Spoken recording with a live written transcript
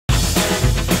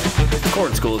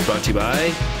Corn School is brought to you by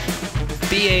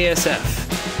BASF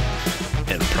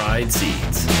and Pride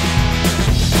Seeds.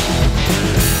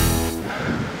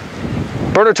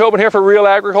 Bernard Tobin here for Real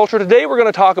Agriculture. Today we're going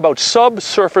to talk about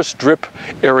subsurface drip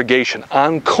irrigation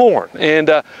on corn. And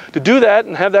to do that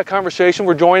and have that conversation,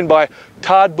 we're joined by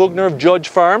Todd Boughner of Judge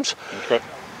Farms. Okay.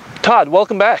 Todd,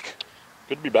 welcome back.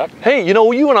 Good to be back. Hey, you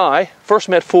know, you and I first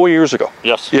met 4 years ago.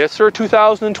 Yes. Yes, sir,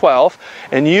 2012.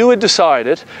 And you had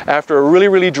decided, after a really,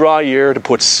 really dry year, to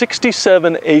put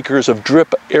 67 acres of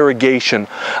drip irrigation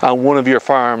on one of your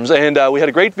farms. And we had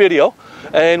a great video.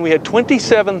 And we had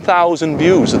 27,000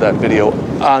 views of that video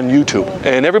on YouTube.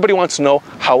 And everybody wants to know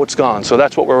how it's gone. So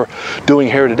that's what we're doing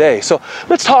here today. So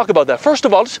let's talk about that. First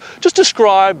of all, just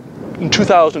describe in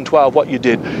 2012 what you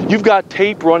did. You've got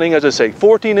tape running, as I say,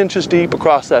 14 inches deep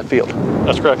across that field.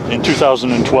 That's correct. In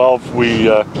 2012,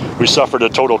 we suffered a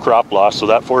total crop loss. So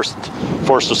that forced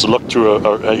us to look to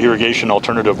a irrigation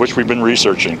alternative, which we've been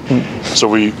researching. So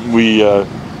we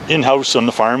in-house on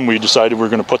the farm, we decided we were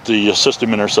going to put the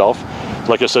system in ourselves.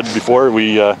 Like I said before,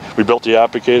 we built the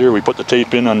applicator, we put the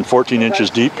tape in on 14 inches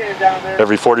deep,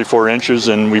 every 44 inches,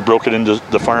 and we broke it into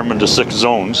the farm into 6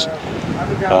 zones.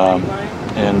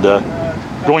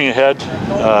 Going ahead,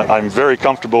 I'm very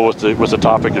comfortable with the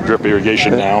topic of drip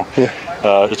irrigation now.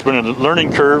 It's been a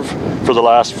learning curve for the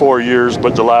last 4 years,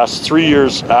 but the last 3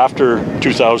 years after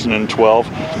 2012,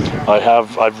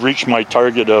 I've reached my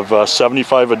target of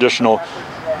 75 additional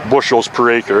bushels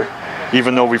per acre,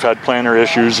 even though we've had planter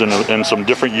issues and some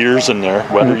different years in there,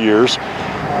 weather years.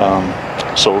 And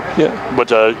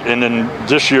then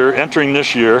this year, entering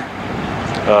this year,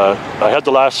 I had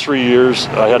the last 3 years,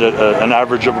 I had an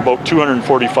average of about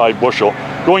 245 bushel.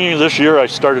 Going into this year, I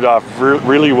started off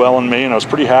really well in May, and I was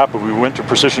pretty happy. We went to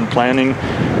precision planting.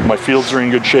 My fields are in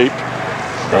good shape.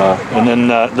 And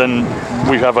then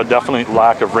we have a definite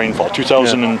lack of rainfall.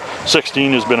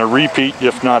 2016 has been a repeat,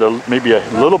 if not maybe a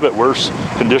little bit worse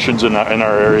conditions in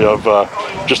our area of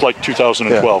just like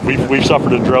 2012. We've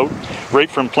suffered a drought right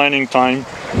from planting time,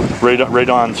 right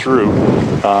on through.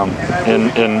 But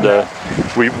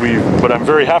I'm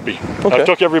very happy. Okay. I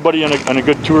took everybody on a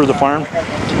good tour of the farm.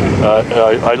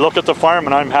 I look at the farm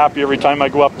and I'm happy every time I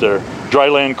go up there.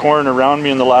 Dryland corn around me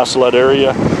in the last let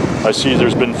area. I see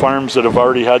there's been farms that have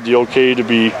already had the okay to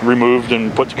be removed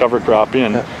and put the cover crop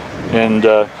in. And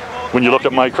when you look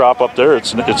at my crop up there,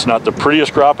 it's not the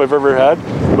prettiest crop I've ever had,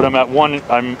 but I'm at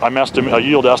a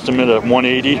yield estimate at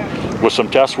 180 with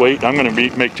some test weight. I'm going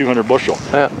to make 200 bushel.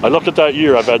 I look at that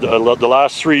year. I've had the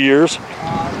last 3 years.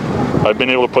 I've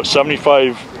been able to put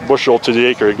 75 bushel to the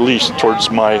acre at least towards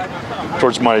my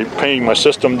paying my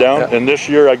system down. And this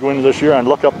year, I go into this year and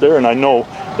look up there, and I know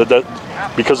that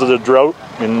because of the drought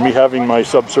and me having my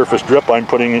subsurface drip, I'm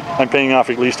paying off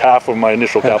at least half of my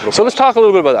initial capital. So let's talk a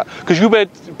little bit about that, because you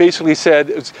basically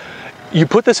said you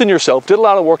put this in yourself, did a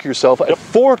lot of work yourself at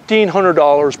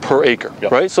 $1,400 per acre,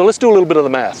 right? So let's do a little bit of the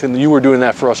math, and you were doing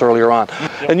that for us earlier on.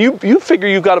 And you figure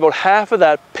you've got about half of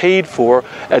that paid for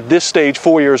at this stage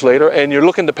 4 years later, and you're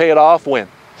looking to pay it off when?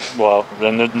 Well,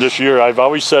 and this year, I've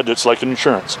always said it's like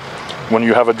insurance. When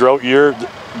you have a drought year,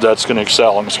 that's going to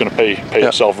excel and it's going to pay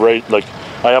itself right. Like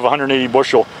I have 180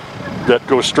 bushel that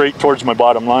goes straight towards my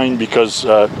bottom line because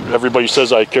everybody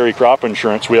says I carry crop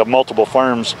insurance. We have multiple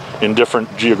farms in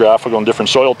different geographical and different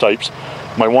soil types.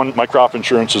 My crop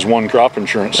insurance is one crop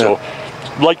insurance. So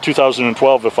like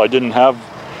 2012, if I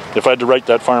had to write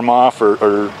that farm off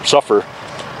or suffer,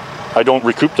 I don't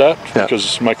recoup that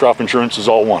because my crop insurance is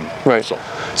all one. Right.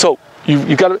 So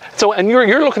you got it. So and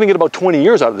you're looking to get about 20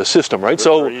 years out of the system, right?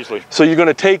 Very easily. So you're going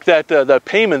to take that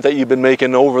payment that you've been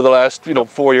making over the last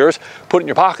 4 years, put it in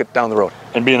your pocket down the road.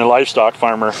 And being a livestock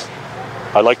farmer,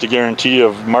 I like the guarantee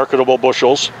of marketable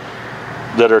bushels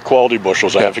that are quality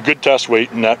bushels. I have a good test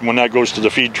weight, and when that goes to the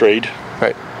feed trade,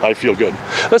 I feel good.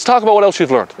 Let's talk about what else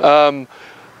you've learned.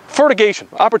 Fertigation,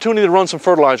 opportunity to run some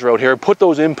fertilizer out here, put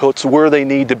those inputs where they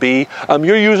need to be.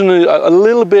 You're using a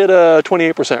little bit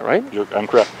 28%, right? I'm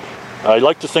correct. I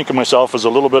like to think of myself as a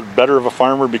little bit better of a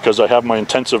farmer because I have my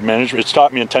intensive management. It's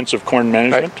taught me intensive corn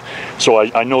management. So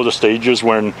I know the stages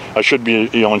when I should be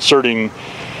inserting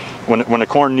when a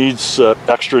corn needs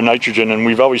extra nitrogen, and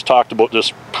we've always talked about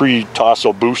this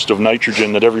pre-tossal boost of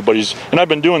nitrogen that and I've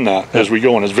been doing that as we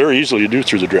go, and it's very easy to do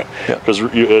through the drip because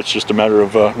it's just a matter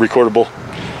of recordable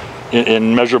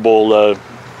and measurable.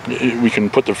 We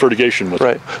can put the fertigation with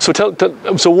it.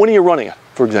 So when are you running it,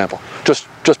 for example? Just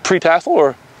pre-tassel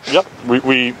or? Yep.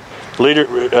 We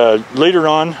later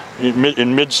on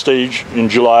in mid stage in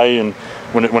July, and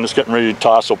when it's getting ready to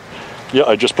toss.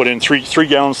 I just put in three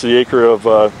gallons to the acre of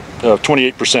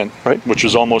 28%, right, which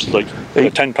is almost like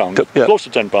 10 pounds, yeah, close to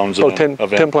 10 pounds. Oh, 10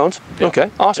 pounds? Yeah.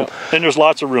 Okay, awesome. Yeah. And there's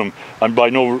lots of room. I'm by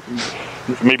no,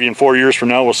 maybe in 4 years from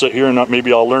now we'll sit here and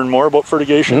maybe I'll learn more about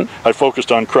fertigation. I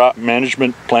focused on crop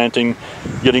management, planting,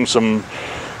 getting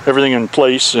everything in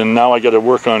place, and now I got to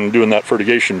work on doing that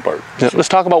fertigation part. Yeah, let's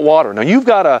talk about water. Now you've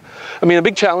got a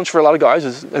big challenge for a lot of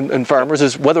guys and farmers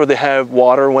is whether they have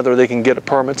water, whether they can get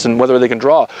permits, and whether they can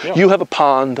draw. Yeah. You have a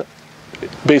pond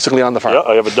basically on the farm. Yeah,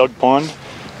 I have a dug pond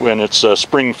when it's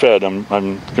spring fed.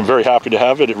 I'm very happy to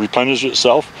have it. It replenishes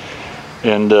itself,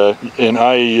 and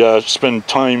I spend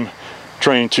time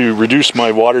trying to reduce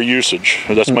my water usage.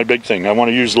 That's my big thing. I want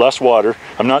to use less water.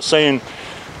 I'm not saying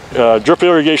drip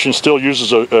irrigation still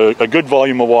uses a good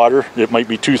volume of water. It might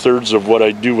be 2/3 of what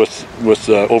I do with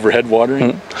overhead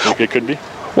watering. It could be.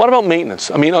 What about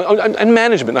maintenance? I mean, and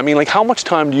management. I mean, like, how much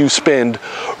time do you spend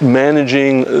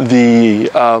managing the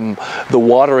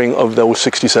watering of those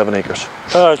 67 acres?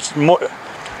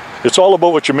 It's all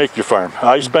about what you make your farm.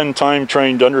 I spend time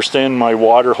trying to understand my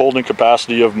water holding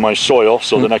capacity of my soil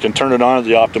so that I can turn it on at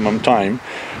the optimum time.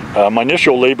 My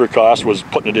initial labor cost was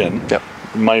putting it in. Yep.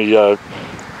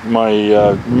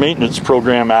 My maintenance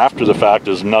program after the fact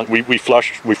is not. We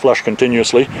flush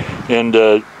continuously, and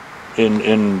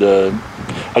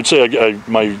I'd say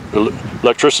my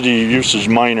electricity use is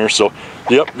minor. So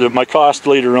my cost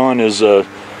later on is I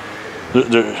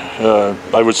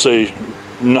would say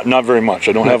not very much.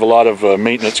 I don't have a lot of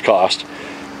maintenance cost.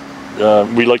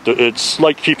 It's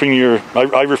like keeping your.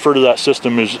 I refer to that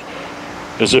system as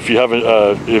if you have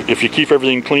if you keep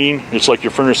everything clean. It's like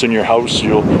your furnace in your house.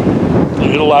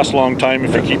 It'll last a long time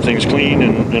if you keep things clean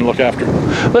and look after it.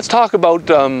 Let's talk about,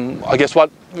 I guess,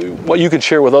 what you can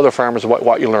share with other farmers,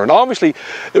 what you learned. Obviously,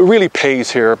 it really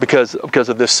pays here because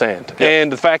of this sand,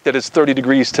 and the fact that it's 30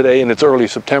 degrees today and it's early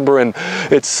September, and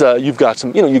it's you've got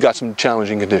some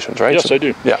challenging conditions, right? Yes, I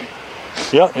do. Yeah.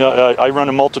 I run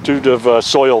a multitude of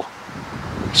soil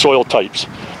types,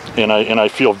 and I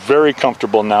feel very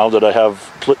comfortable now that I have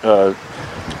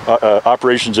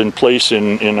operations in place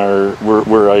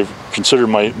where I consider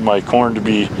my corn to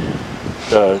be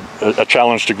a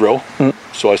challenge to grow.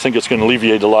 So I think it's going to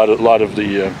alleviate a lot of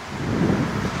the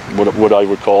what I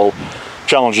would call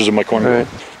challenges in my corn. Right.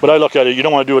 But I look at it, you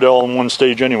don't want to do it all in one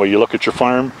stage anyway. You look at your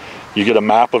farm, you get a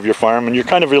map of your farm, and you're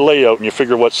kind of a layout, and you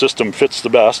figure what system fits the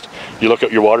best. You look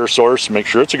at your water source, make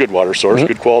sure it's a good water source,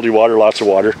 good quality water, lots of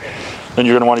water. Then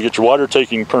you're going to want to get your water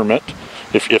taking permit.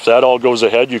 If that all goes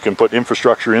ahead, you can put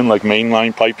infrastructure in like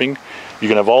mainline piping. You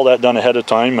can have all that done ahead of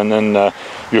time, and then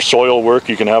your soil work,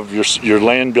 you can have your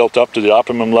land built up to the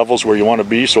optimum levels where you want to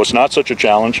be, so it's not such a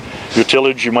challenge. Your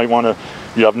tillage, you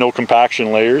have no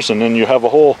compaction layers, and then you have a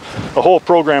whole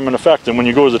program in effect. And when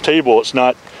you go to the table,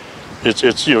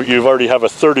 it's you've already have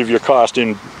 1/3 of your cost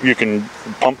in. You can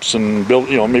pumps and build,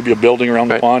 maybe a building around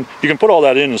the pond. You can put all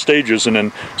that in stages, and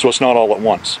then so it's not all at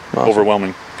once. Awesome.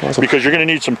 Overwhelming. Awesome. Because you're going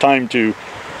to need some time to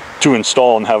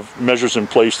install and have measures in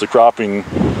place, the cropping.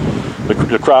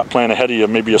 The crop plan ahead of you,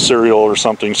 maybe a cereal or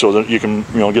something, so that you can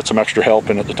get some extra help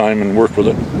in at the time and work with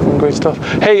it. Great stuff.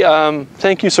 Hey,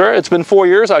 thank you, sir. It's been 4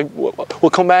 years. We'll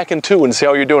come back in 2 and see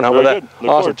how you're doing. How about that?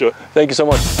 Look forward to it. Thank you so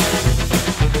much.